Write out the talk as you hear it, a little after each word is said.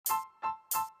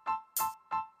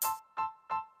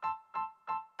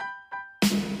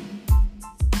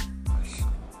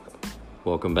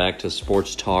Welcome back to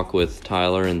Sports Talk with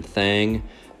Tyler and Thang.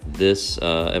 This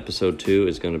episode 2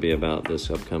 is going to be about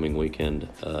this upcoming weekend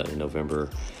in November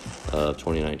of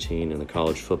 2019 in the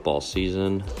college football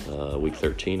season, week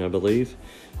 13, I believe.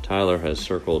 Tyler has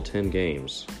circled 10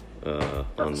 games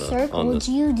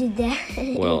You did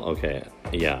that. Well, okay,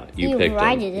 yeah, you picked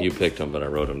them. You picked them, but I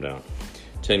wrote them down.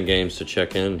 10 games to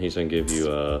check in. He's going to give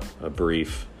you a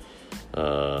brief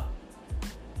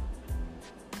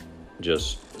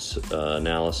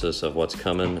analysis of what's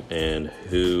coming and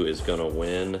who is going to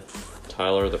win.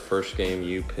 Tyler, the first game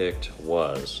you picked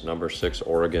was number 6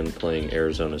 Oregon playing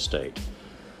Arizona State.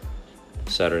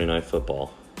 Saturday Night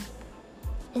Football.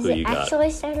 Is it actually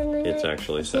Saturday night? It's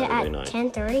actually Saturday night.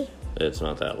 10:30? It's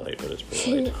not that late, but it's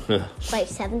pretty late. Like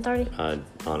 7:30?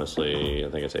 Honestly, I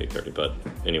think it's 8:30. But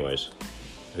anyways,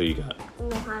 who you got? We'll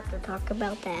have to talk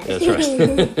about that. That's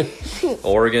right.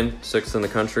 Oregon, 6th in the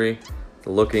country,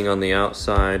 looking on the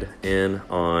outside in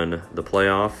on the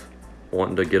playoff,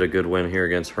 wanting to get a good win here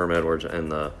against Herm Edwards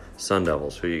and the Sun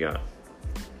Devils. Who you got?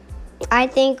 I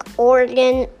think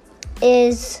Oregon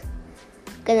is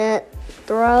going to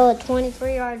throw a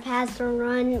 23-yard pass and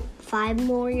run 5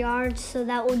 more yards, so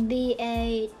that would be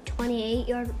a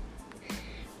 28-yard.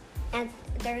 And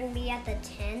they're going to be at the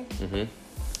 10. Mm-hmm.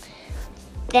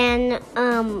 Then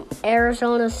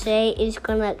Arizona State is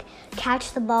going to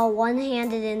catch the ball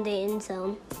one-handed in the end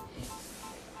zone.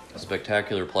 A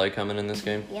spectacular play coming in this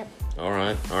game? Yep. All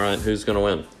right. Who's going to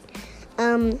win?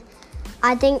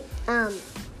 I think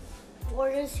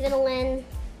Oregon's going to win.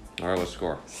 All right, what's the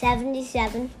score?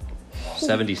 77.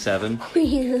 77?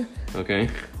 Okay.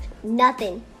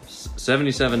 Nothing.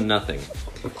 77-0.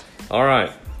 All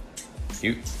right.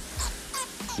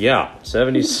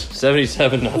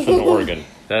 77-0 Oregon.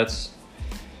 That's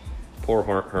poor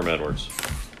Herm Edwards.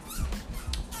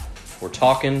 We're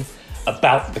talking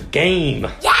about the game.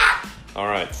 Yeah! All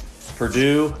right.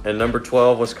 Purdue and number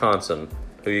 12 Wisconsin.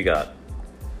 Who you got?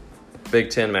 Big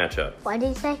Ten matchup. What did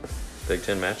you say? Big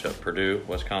Ten matchup. Purdue,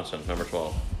 Wisconsin, number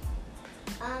 12.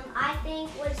 I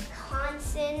think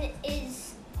Wisconsin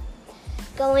is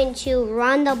going to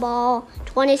run the ball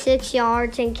 26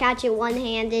 yards and catch it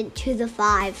one-handed to the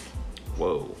 5.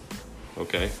 Whoa.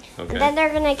 Okay. And then they're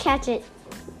going to catch it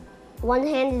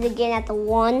one-handed again at the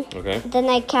 1. Okay. Then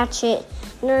they catch it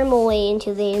normally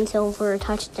into the end zone for a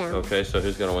touchdown. Okay, so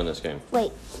who's going to win this game?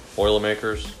 Wait.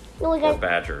 Boilermakers or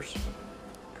Badgers?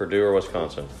 Purdue or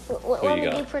Wisconsin? Let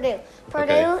me do Purdue.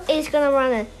 Purdue is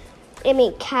going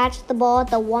to catch the ball at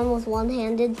the 1 with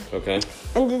one-handed. Okay.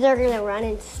 And then they're going to run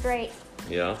it straight.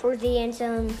 Yeah. For the end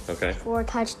zone. Okay. For a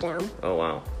touchdown. Oh,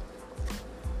 wow.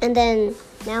 And then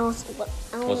now what's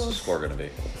the score going to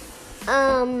be?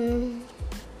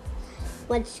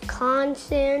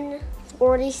 Wisconsin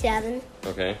 47.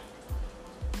 Okay.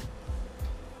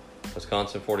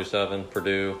 Wisconsin 47,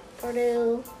 Purdue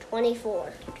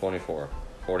 24. 24.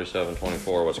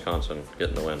 47-24, Wisconsin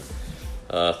getting the win.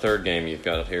 Third game you've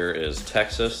got here is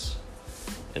Texas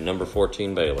and number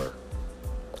 14 Baylor.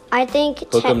 I think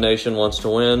Hook'em Nation wants to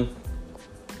win.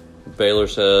 Baylor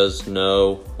says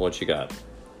no. What you got?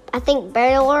 I think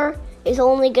Baylor is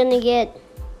only going to get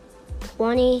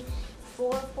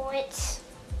 24 points.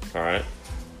 All right.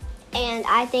 And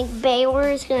I think Baylor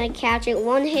is going to catch it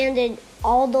one-handed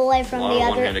all the way from the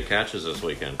other. One-handed catches this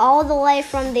weekend. All the way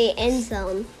from the end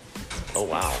zone. Oh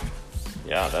wow.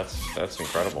 Yeah, that's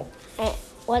incredible.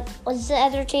 What's the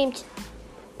other team?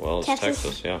 Well, it's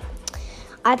Texas, yeah.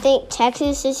 I think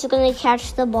Texas is going to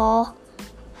catch the ball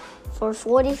for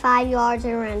 45 yards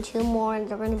and run 2 more, and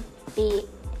they're going to be.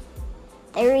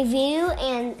 They review,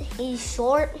 and he's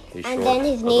short, then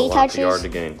his knee touches. A yard to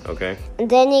gain, okay. And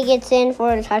then he gets in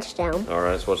for a touchdown. All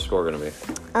right, so what's the score going to be?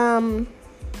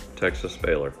 Texas,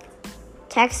 Baylor.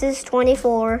 Texas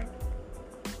 24,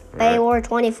 Baylor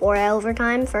 24 at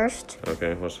overtime first.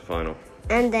 Okay, what's the final?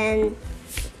 And then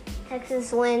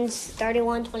Texas wins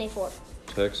 31-24.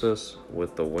 Texas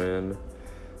with the win,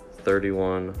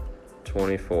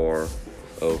 31-24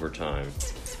 overtime.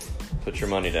 Put your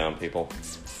money down, people.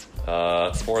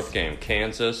 Fourth game,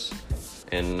 Kansas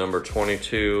and number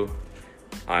 22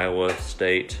 Iowa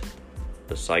State,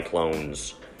 the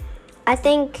Cyclones. I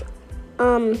think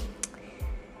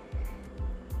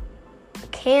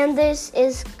Kansas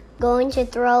is going to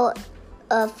throw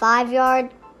a 5-yard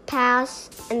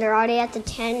pass, and they're already at the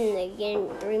 10, and they gain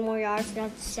 3 more yards to the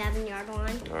 7-yard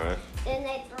line. All right. Then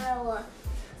they throw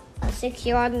a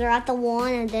 6-yard, and they're at the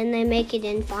 1, and then they make it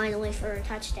in finally for a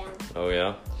touchdown. Oh,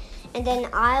 yeah? And then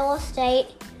Iowa State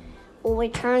will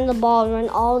return the ball and run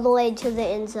all the way to the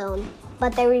end zone.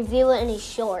 But they review it, and he's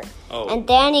short. Oh. And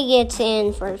then he gets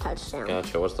in for a touchdown.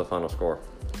 Gotcha. What's the final score?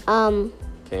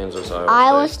 Kansas,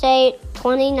 Iowa State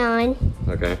 29.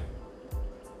 Okay.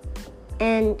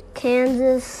 And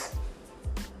Kansas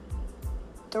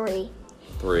 3.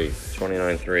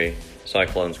 29-3.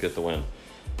 Cyclones get the win.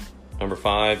 Number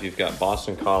 5, you've got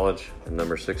Boston College, and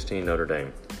number 16, Notre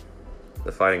Dame.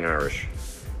 The Fighting Irish.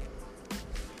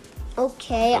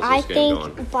 Okay, I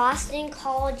think Boston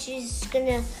College is going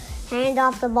to hand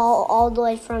off the ball all the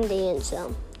way from the end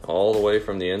zone. All the way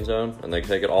from the end zone? And they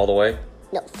take it all the way?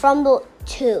 No, from the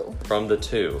 2. From the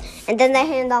 2. And then they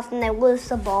hand off and they lose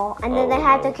the ball. And then they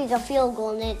have to kick a field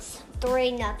goal, and it's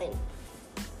 3-0.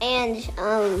 And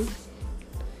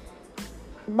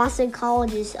Boston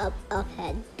College is up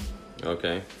ahead.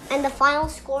 Okay. And the final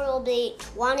score will be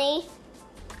 20,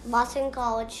 Boston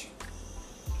College.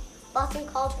 Boston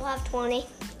College will have 20.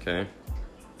 Okay.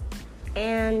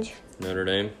 And Notre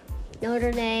Dame?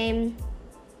 Notre Dame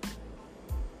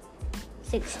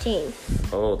 16.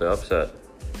 Oh, the upset.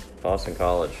 Boston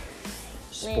College.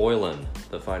 Spoiling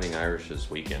the Fighting Irish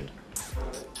this weekend.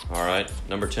 All right.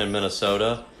 Number 10,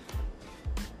 Minnesota.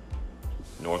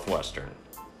 Northwestern.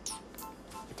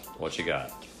 What you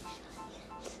got?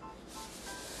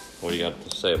 What do you got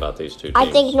to say about these two teams?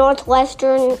 I think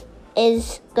Northwestern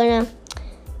is going to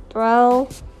throw,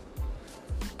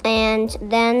 and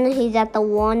then he's at the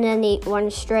 1, and he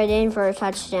runs straight in for a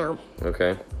touchdown.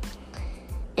 Okay.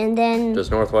 And then...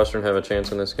 Does Northwestern have a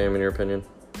chance in this game, in your opinion?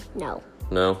 No.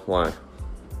 No? Why?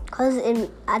 Because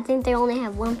I think they only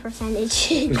have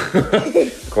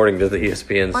 1%. According to the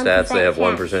ESPN stats, they have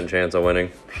 1% chance of winning.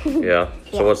 Yeah.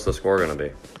 So what's the score going to be?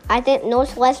 I think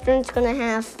Northwestern's going to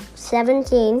have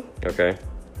 17. Okay.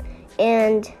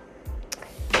 And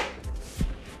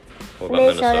what about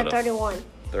Minnesota? 31.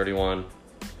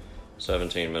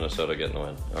 31-17, Minnesota getting the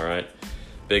win. All right.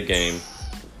 Big game.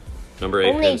 Number 8,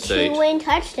 only Penn State. Only 2-win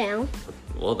touchdown.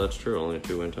 Well, that's true. Only a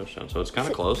 2-win touchdown. So it's kind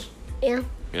of close. Yeah.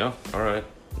 Yeah. All right.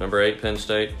 Number 8, Penn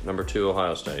State. Number 2,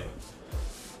 Ohio State.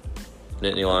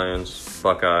 Nittany Lions,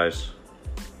 Buckeyes.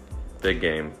 Big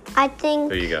game. I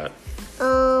think... Who you got?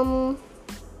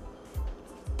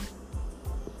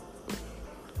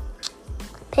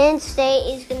 Penn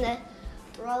State is going to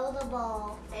throw the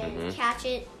ball and catch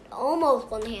it almost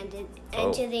one-handed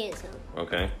into the end zone.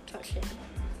 Okay. Touchdown.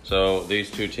 So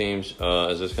these two teams,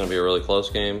 is this going to be a really close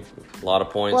game? A lot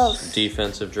of points, close.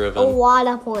 Defensive driven. A lot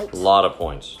of points. A lot of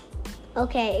points.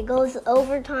 Okay, it goes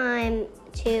overtime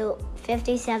to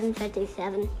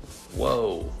 57-57.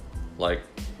 Whoa. Like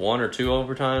 1 or 2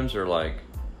 overtimes, or like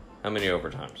how many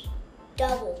overtimes?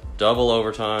 Double. Double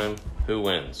overtime. Who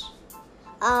wins?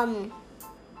 How many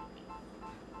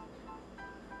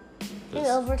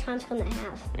overtimes can they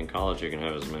have? In college, you can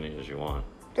have as many as you want.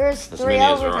 There's As 3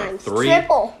 many as there are. overtimes. 3?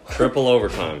 Triple. Triple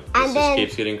overtime. And This then- just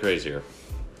keeps getting crazier.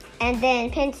 And then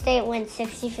Penn State wins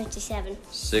 60-57.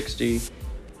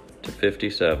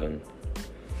 60-57.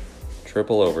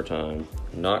 Triple overtime.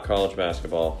 Not college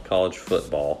basketball. College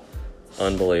football.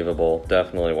 Unbelievable.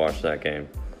 Definitely watch that game.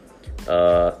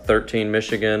 13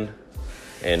 Michigan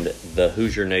and the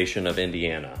Hoosier Nation of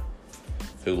Indiana,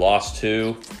 who lost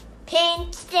to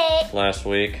Penn State. last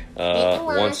week. Lions,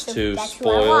 Wants to that's who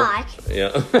I spoil. like.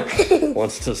 Yeah.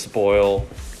 Wants to spoil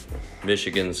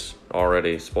Michigan's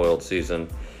already spoiled season.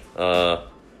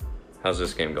 How's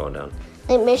this game going down? I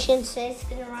think Michigan State's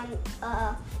going to run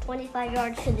 25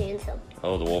 yards to the end zone.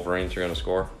 Oh, the Wolverines are going to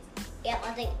score? Yep,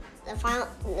 I think the final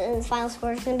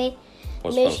score is going to be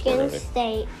What's the final score Michigan gonna be?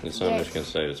 State. It's not Michigan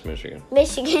State, it's Michigan.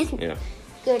 Michigan. Yeah.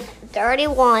 Good.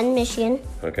 31, Michigan.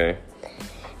 Okay.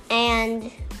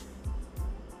 And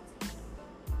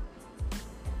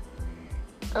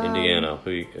Indiana, how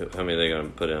many are they going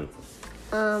to put in?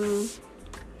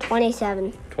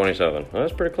 27. 27. Well,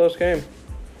 that's a pretty close game.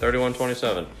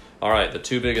 31-27. All right, the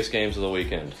 2 biggest games of the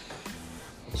weekend.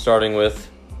 Starting with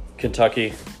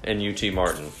Kentucky and UT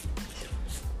Martin.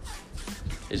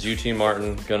 Is UT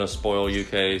Martin going to spoil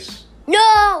UK's?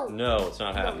 No! No, it's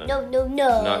not happening. No.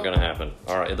 Not going to happen.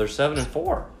 All right, they're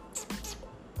 7-4.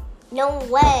 No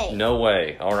way. No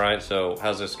way. All right, so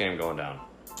how's this game going down?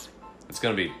 It's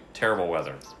going to be terrible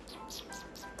weather.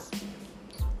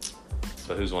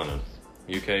 So who's winning?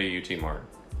 UK, UT Martin.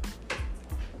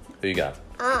 Who you got?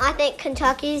 I think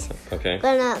Kentucky's Okay.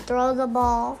 gonna throw the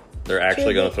ball. They're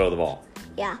actually going to throw the ball.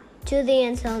 Yeah, to the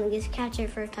end zone and just catch it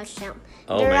for a touchdown.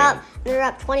 Oh, they're man. They're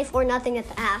up 24-0 at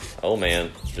the half. Oh, man.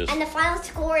 Just And the final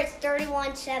score is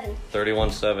 31-7.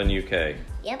 31-7 UK.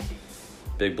 Yep.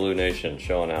 Big Blue Nation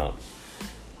showing out.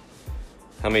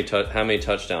 How many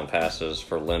touchdown passes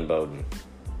for Lynn Bowden?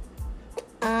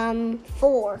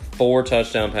 4. 4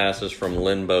 touchdown passes from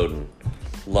Lynn Bowden.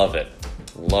 Love it.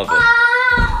 Love it.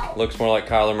 Oh! Looks more like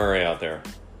Kyler Murray out there.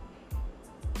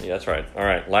 Yeah, that's right. All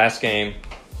right, last game.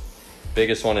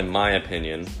 Biggest one in my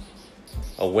opinion.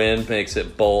 A win makes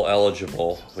it bowl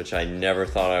eligible, which I never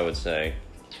thought I would say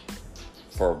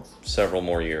for several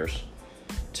more years.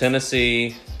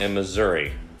 Tennessee and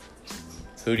Missouri.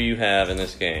 Who do you have in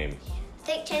this game? I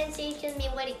think Tennessee's going to be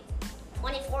winning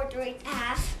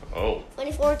 24-3.5. Oh.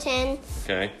 24-10.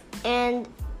 Okay. And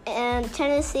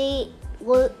Tennessee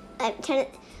will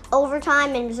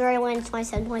overtime, and Missouri wins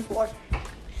 27-24.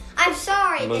 I'm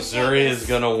sorry. Missouri is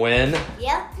going to win?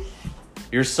 Yep.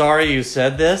 You're sorry you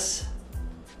said this?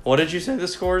 What did you say the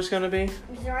score is going to be?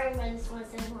 Missouri wins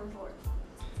 27-24.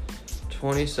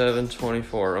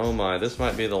 27-24. Oh my, this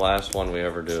might be the last one we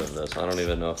ever do of this. I don't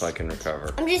even know if I can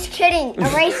recover. I'm just kidding.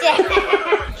 Erase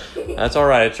it. That's all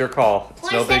right. It's your call.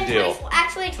 It's no big deal.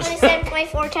 Actually,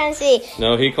 27-24 Tennessee.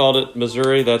 No, he called it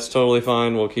Missouri. That's totally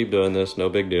fine. We'll keep doing this. No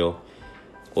big deal.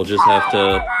 We'll just have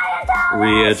to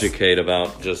re-educate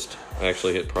about just...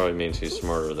 Actually, it probably means he's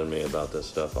smarter than me about this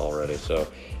stuff already. So,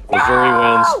 Missouri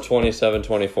wins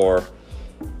 27-24.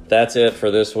 That's it for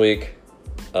this week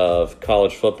of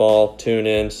college football. Tune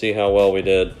in, see how well we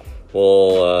did.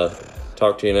 We'll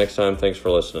talk to you next time. Thanks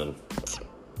for listening.